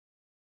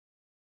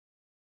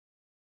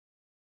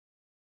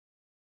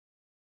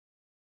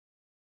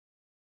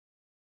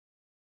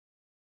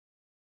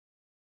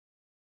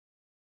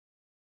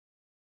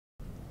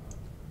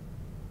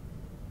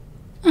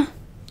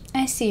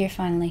I see you're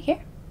finally here.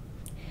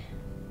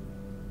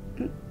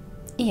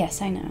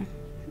 Yes, I know.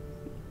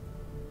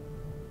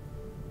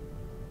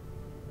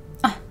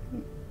 Oh,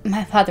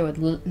 my father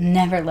would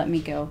never let me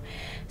go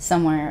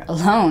somewhere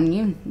alone.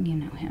 You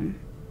know him.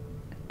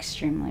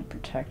 Extremely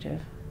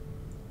protective.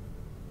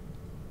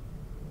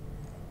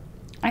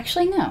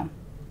 Actually, no.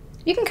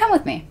 You can come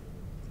with me.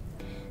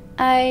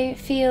 I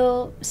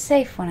feel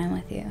safe when I'm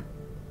with you.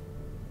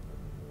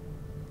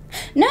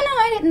 No,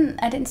 I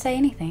didn't say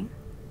anything.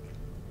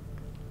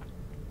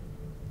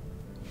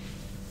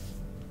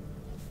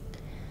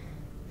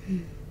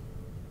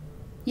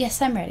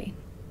 Yes, I'm ready.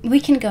 We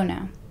can go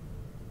now.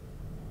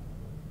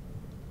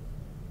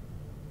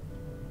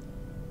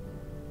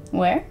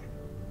 Where?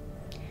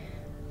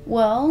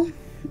 Well,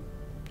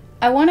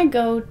 I want to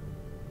go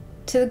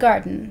to the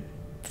garden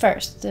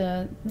first.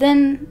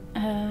 Then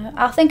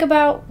I'll think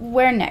about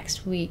where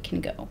next we can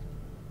go.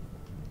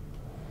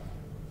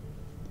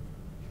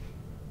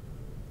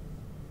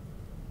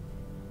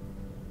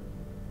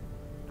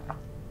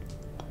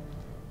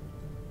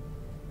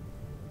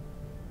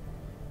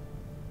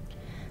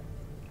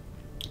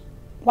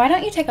 Why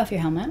don't you take off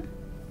your helmet?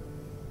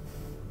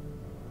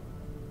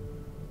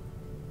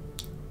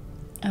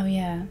 Oh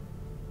yeah.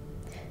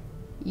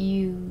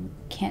 You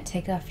can't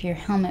take off your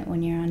helmet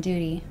when you're on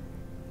duty.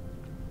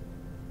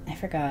 I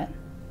forgot.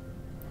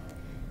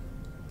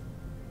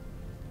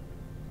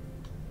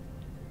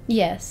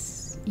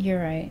 Yes,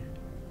 you're right.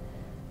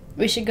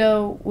 We should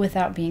go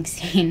without being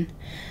seen.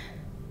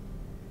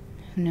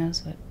 Who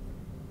knows what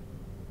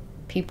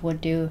people would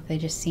do if they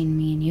just seen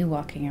me and you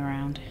walking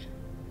around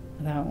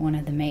without one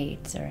of the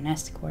maids or an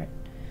escort.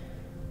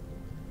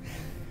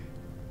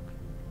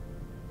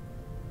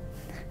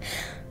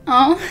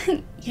 Oh,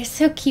 you're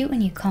so cute when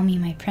you call me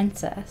my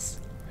princess.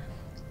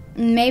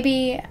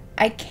 Maybe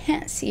I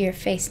can't see your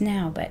face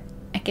now, but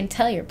I can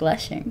tell you're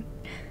blushing.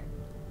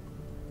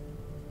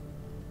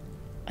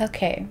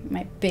 Okay,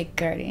 my big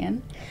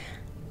guardian.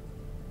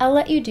 I'll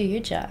let you do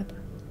your job.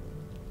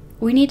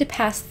 We need to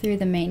pass through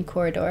the main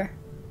corridor.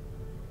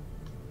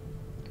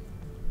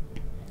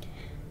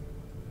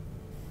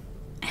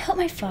 I hope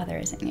my father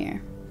isn't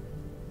here.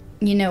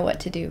 You know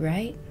what to do,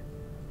 right?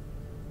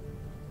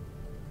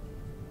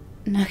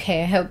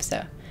 Okay, I hope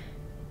so.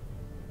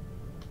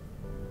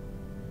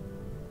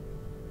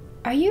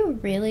 Are you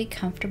really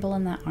comfortable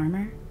in that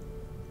armor?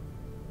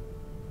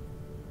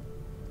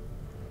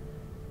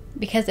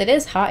 Because it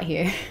is hot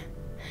here.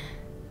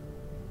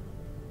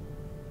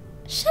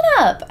 Shut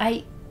up!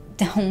 I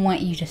don't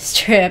want you to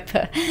strip.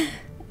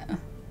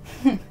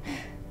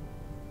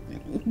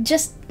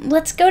 Just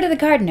let's go to the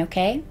garden,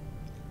 okay?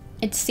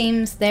 It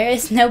seems there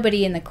is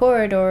nobody in the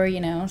corridor, you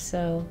know,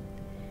 so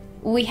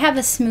we have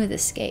a smooth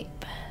escape.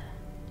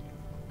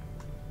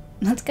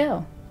 Let's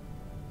go.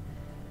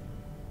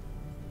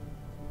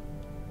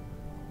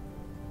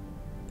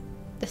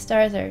 The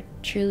stars are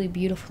truly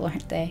beautiful,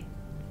 aren't they?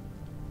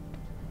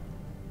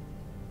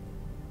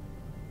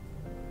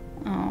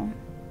 Oh,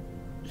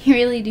 you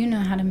really do know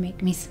how to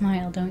make me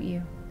smile, don't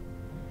you?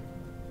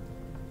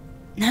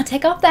 Now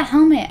take off that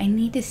helmet. I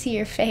need to see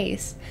your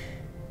face.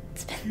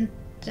 It's been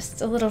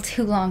just a little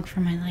too long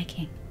for my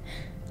liking.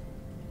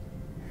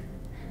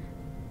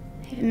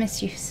 I've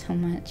missed you so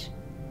much.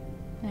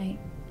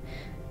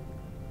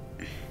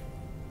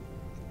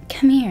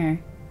 Come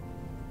here.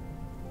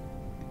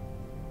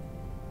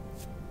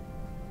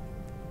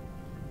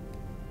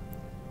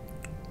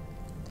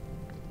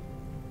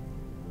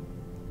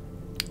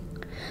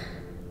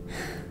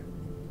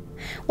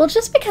 Well,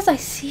 just because I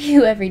see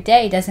you every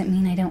day doesn't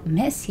mean I don't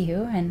miss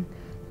you, and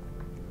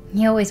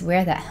you always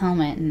wear that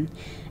helmet, and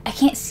I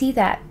can't see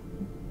that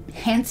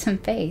handsome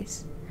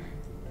face.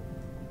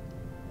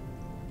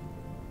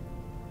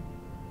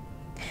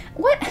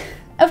 What?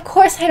 Of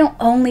course I don't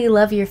only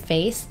love your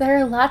face. There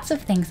are lots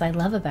of things I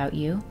love about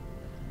you.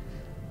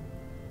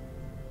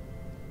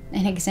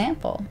 An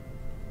example.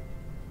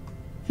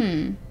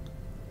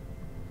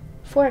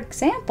 For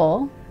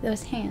example,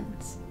 those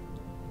hands.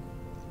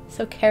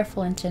 So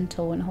careful and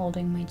gentle when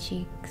holding my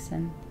cheeks,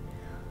 and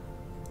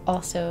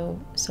also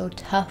so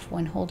tough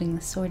when holding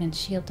the sword and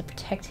shield to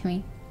protect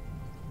me.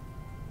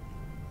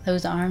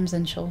 Those arms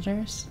and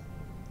shoulders.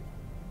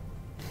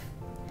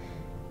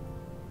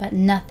 But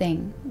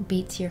nothing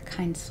beats your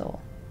kind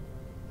soul.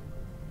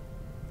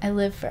 I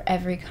live for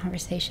every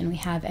conversation we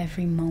have,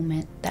 every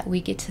moment that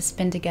we get to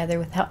spend together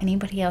without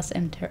anybody else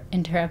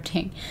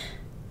interrupting.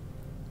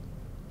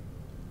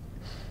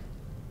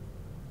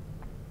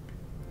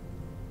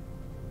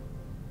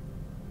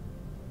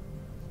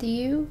 Do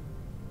you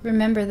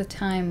remember the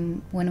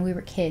time when we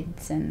were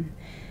kids and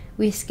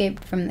we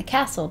escaped from the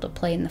castle to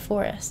play in the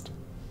forest?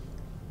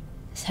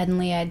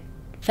 Suddenly I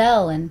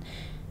fell and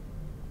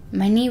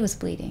my knee was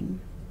bleeding.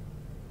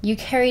 You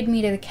carried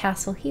me to the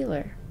castle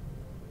healer.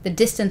 The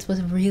distance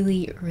was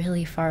really,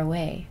 really far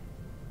away.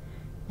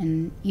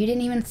 And you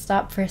didn't even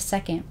stop for a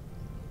second.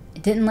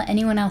 It didn't let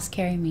anyone else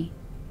carry me.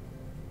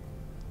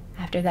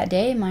 After that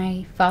day,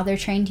 my father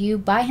trained you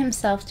by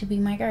himself to be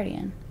my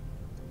guardian,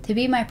 to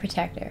be my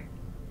protector.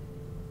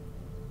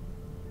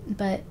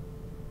 But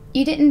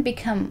You didn't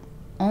become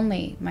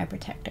only my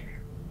protector.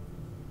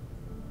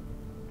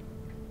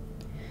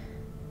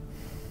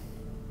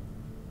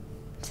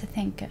 To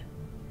think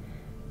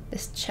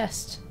this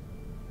chest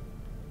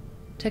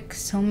took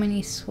so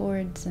many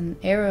swords and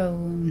arrow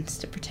wounds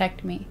to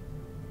protect me.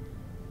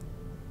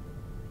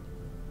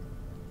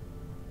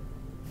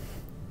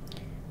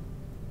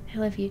 I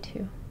love you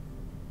too.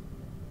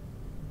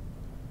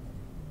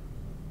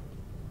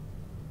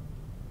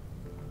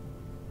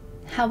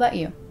 How about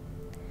you?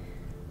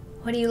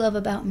 What do you love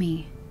about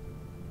me?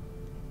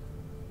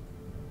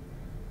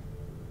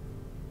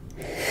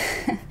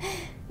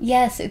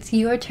 Yes, it's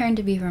your turn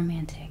to be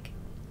romantic.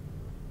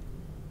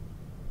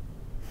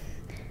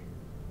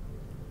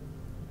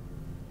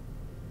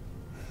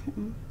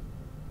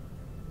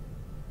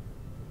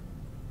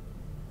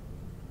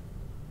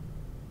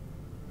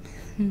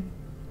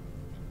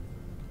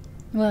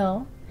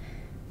 Well,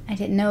 I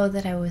didn't know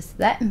that I was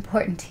that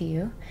important to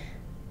you.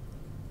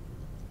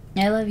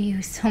 I love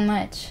you so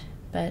much,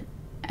 but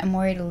I'm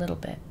worried a little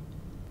bit.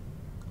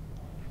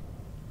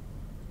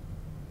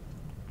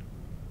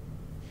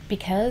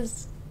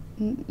 Because,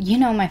 you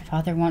know, my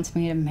father wants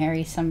me to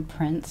marry some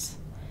prince.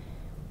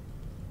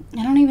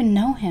 I don't even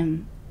know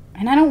him,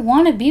 and I don't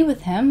want to be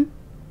with him.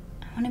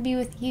 I want to be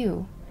with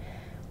you.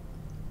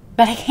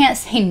 But I can't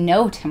say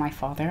no to my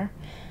father.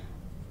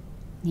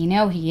 You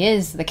know, he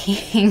is the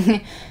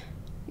king.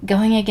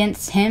 Going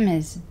against him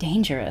is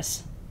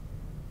dangerous.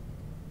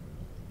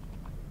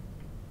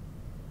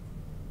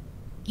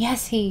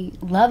 Yes, he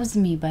loves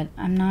me, but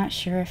I'm not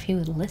sure if he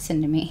would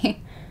listen to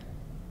me.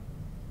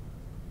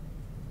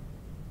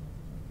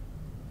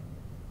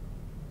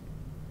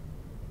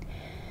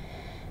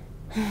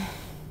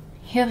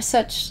 You have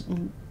such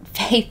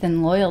faith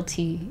and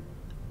loyalty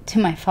to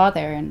my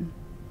father, and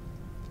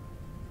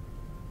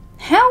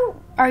how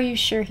are you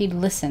sure he'd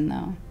listen,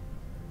 though?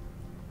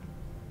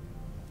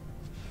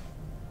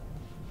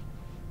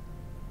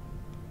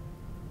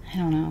 I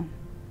don't know.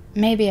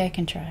 Maybe I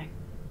can try.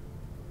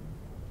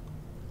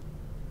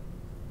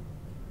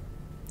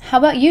 How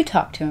about you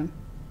talk to him?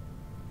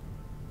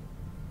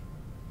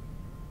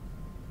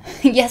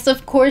 Yes,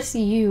 of course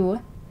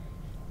you.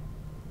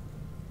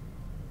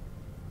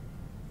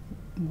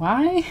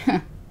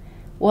 Why?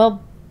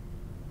 Well,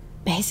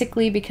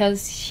 basically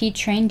because he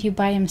trained you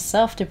by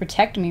himself to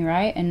protect me,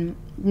 right? And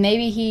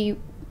maybe he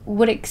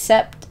would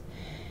accept,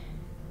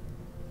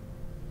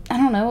 I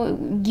don't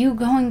know, you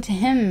going to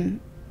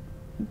him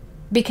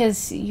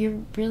because you're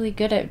really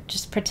good at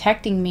just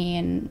protecting me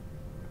and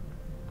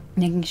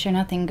making sure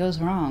nothing goes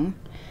wrong.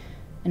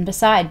 And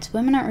besides,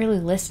 women aren't really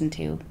listened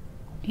to.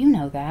 You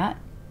know that.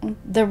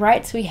 The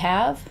rights we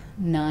have?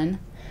 None.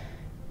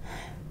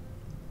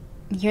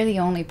 You're the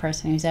only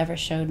person who's ever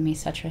showed me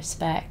such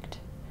respect.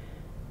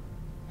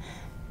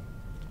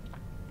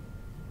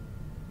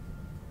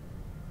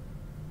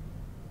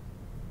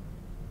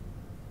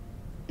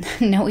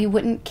 No, he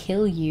wouldn't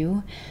kill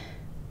you.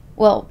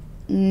 Well,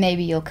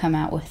 maybe you'll come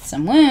out with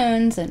some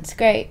wounds and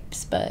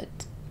scrapes, but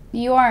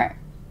you aren't.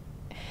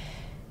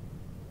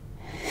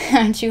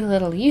 Aren't you a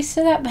little used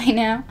to that by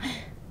now?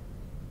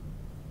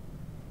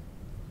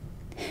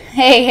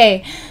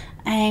 Hey,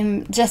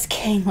 I'm just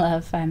kidding,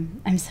 love.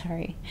 I'm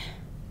sorry.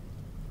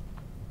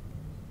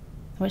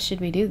 What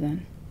should we do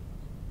then?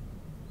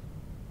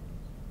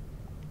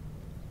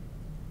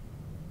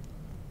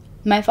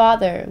 My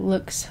father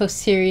looks so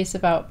serious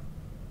about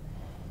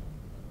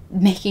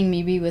making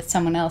me be with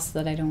someone else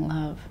that I don't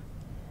love.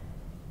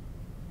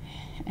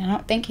 I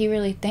don't think he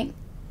really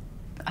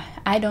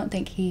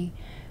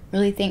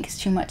thinks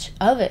too much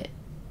of it.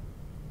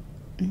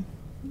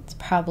 It's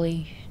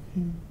probably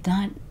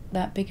not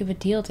that big of a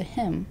deal to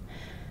him,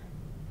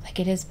 like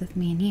it is with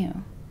me and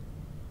you.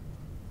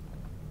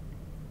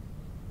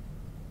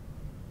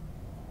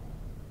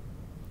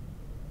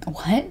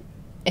 What?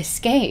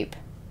 Escape?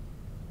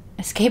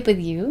 Escape with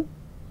you?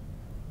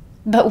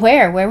 But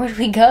where? Where would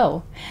we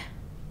go?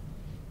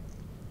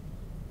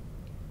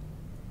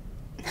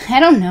 I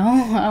don't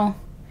know. Well,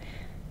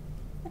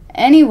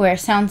 anywhere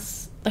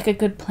sounds like a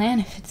good plan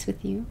if it's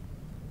with you.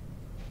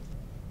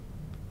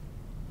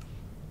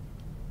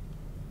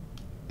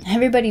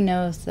 Everybody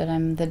knows that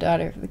I'm the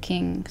daughter of the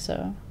king,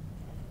 so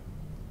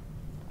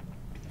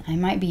I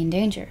might be in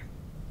danger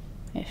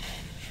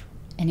if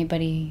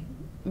anybody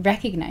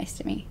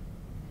recognized me.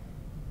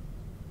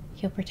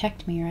 He'll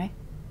protect me, right?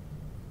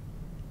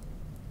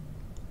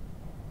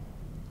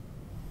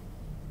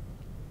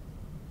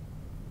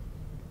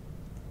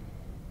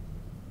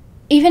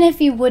 Even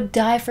if you would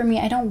die for me,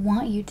 I don't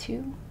want you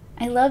to.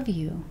 I love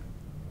you.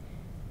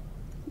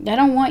 I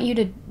don't want you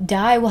to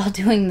die while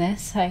doing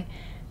this. I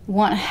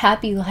want a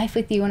happy life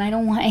with you, and I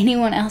don't want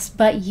anyone else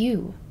but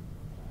you.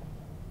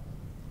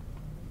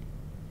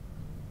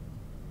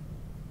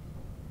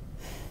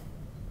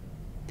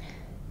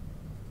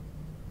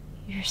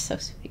 You're so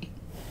sweet.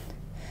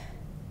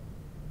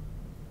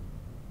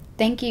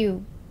 Thank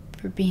you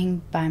for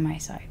being by my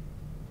side.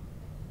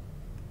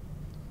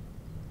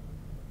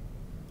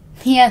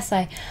 Yes,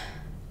 I'll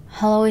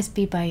always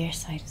be by your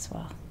side as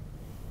well.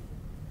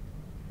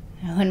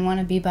 I wouldn't want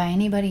to be by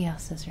anybody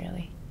else's,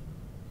 really.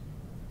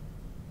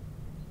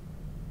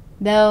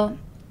 Though,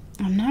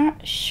 I'm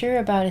not sure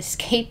about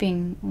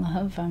escaping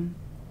love. I'm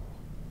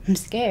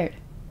scared.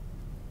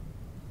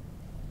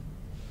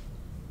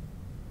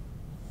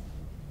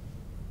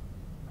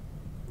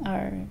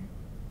 Are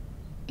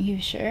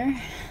you sure?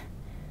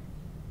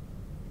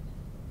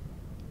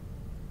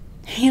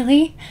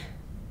 Really?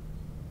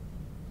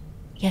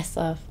 Yes,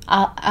 love.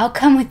 I'll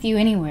come with you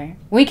anywhere.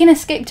 We can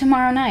escape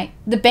tomorrow night.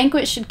 The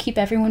banquet should keep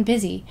everyone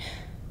busy.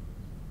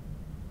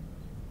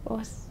 What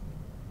was...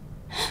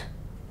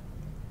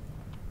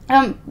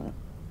 Father,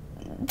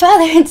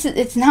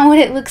 it's not what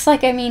it looks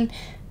like. I mean...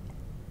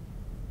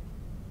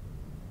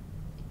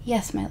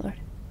 Yes, my lord.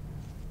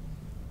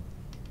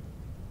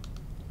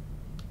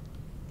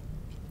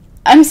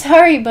 I'm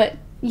sorry, but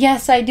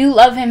yes, I do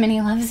love him and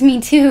he loves me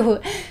too.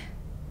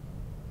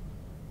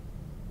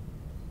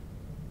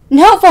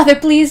 No, Father,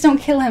 please don't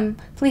kill him.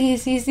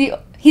 Please, he's the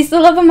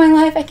love of my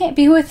life. I can't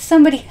be with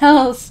somebody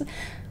else.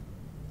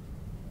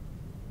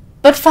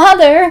 But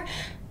Father,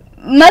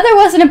 Mother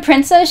wasn't a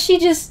princess.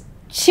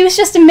 She was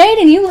just a maid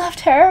and you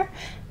loved her.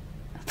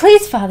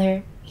 Please,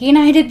 Father, he and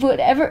I did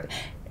whatever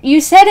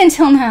you said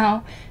until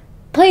now.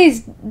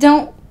 Please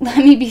don't let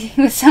me be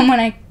with someone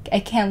I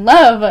can't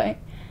love.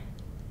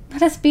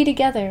 Let us be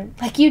together,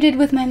 like you did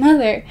with my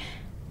mother.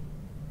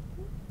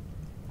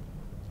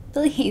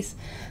 Please.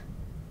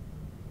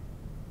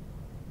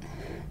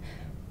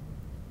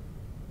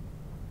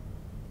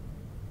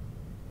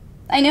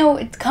 I know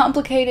it's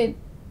complicated,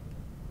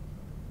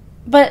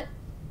 but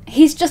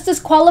he's just as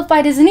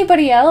qualified as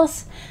anybody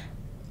else.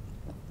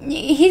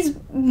 He's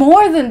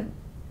more than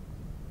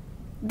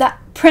that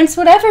prince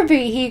would ever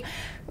be.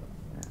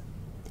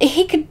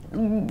 He could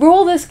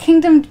rule this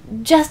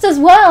kingdom just as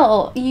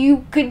well.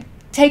 You could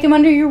take him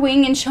under your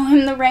wing and show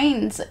him the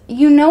reins.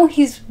 You know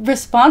he's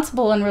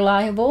responsible and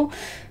reliable.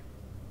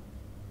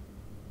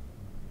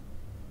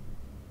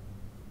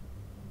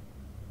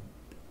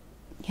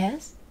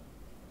 Yes?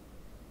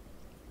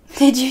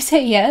 Did you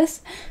say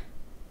yes?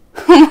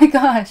 Oh my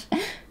gosh.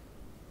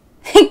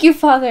 Thank you,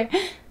 Father.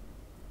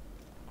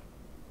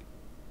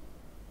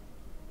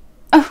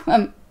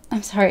 Oh,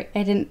 I'm sorry.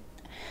 I didn't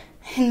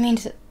mean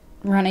to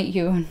run at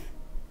you.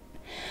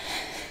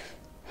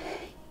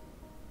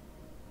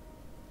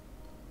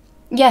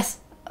 Yes,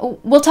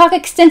 we'll talk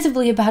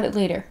extensively about it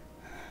later.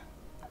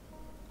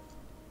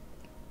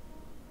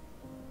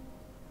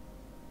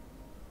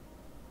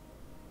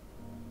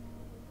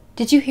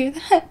 Did you hear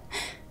that?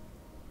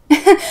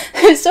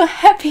 I'm so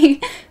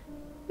happy.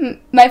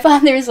 My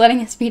father is letting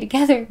us be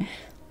together.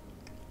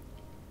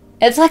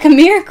 It's like a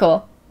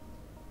miracle.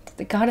 Did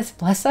the goddess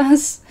bless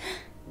us?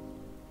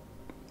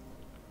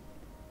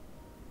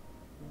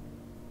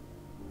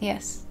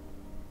 Yes.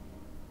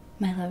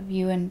 My love,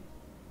 you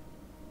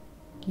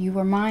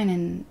were mine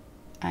and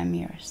I'm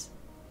yours.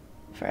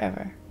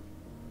 Forever.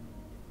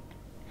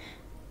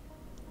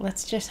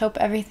 Let's just hope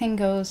everything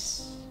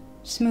goes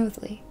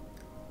smoothly.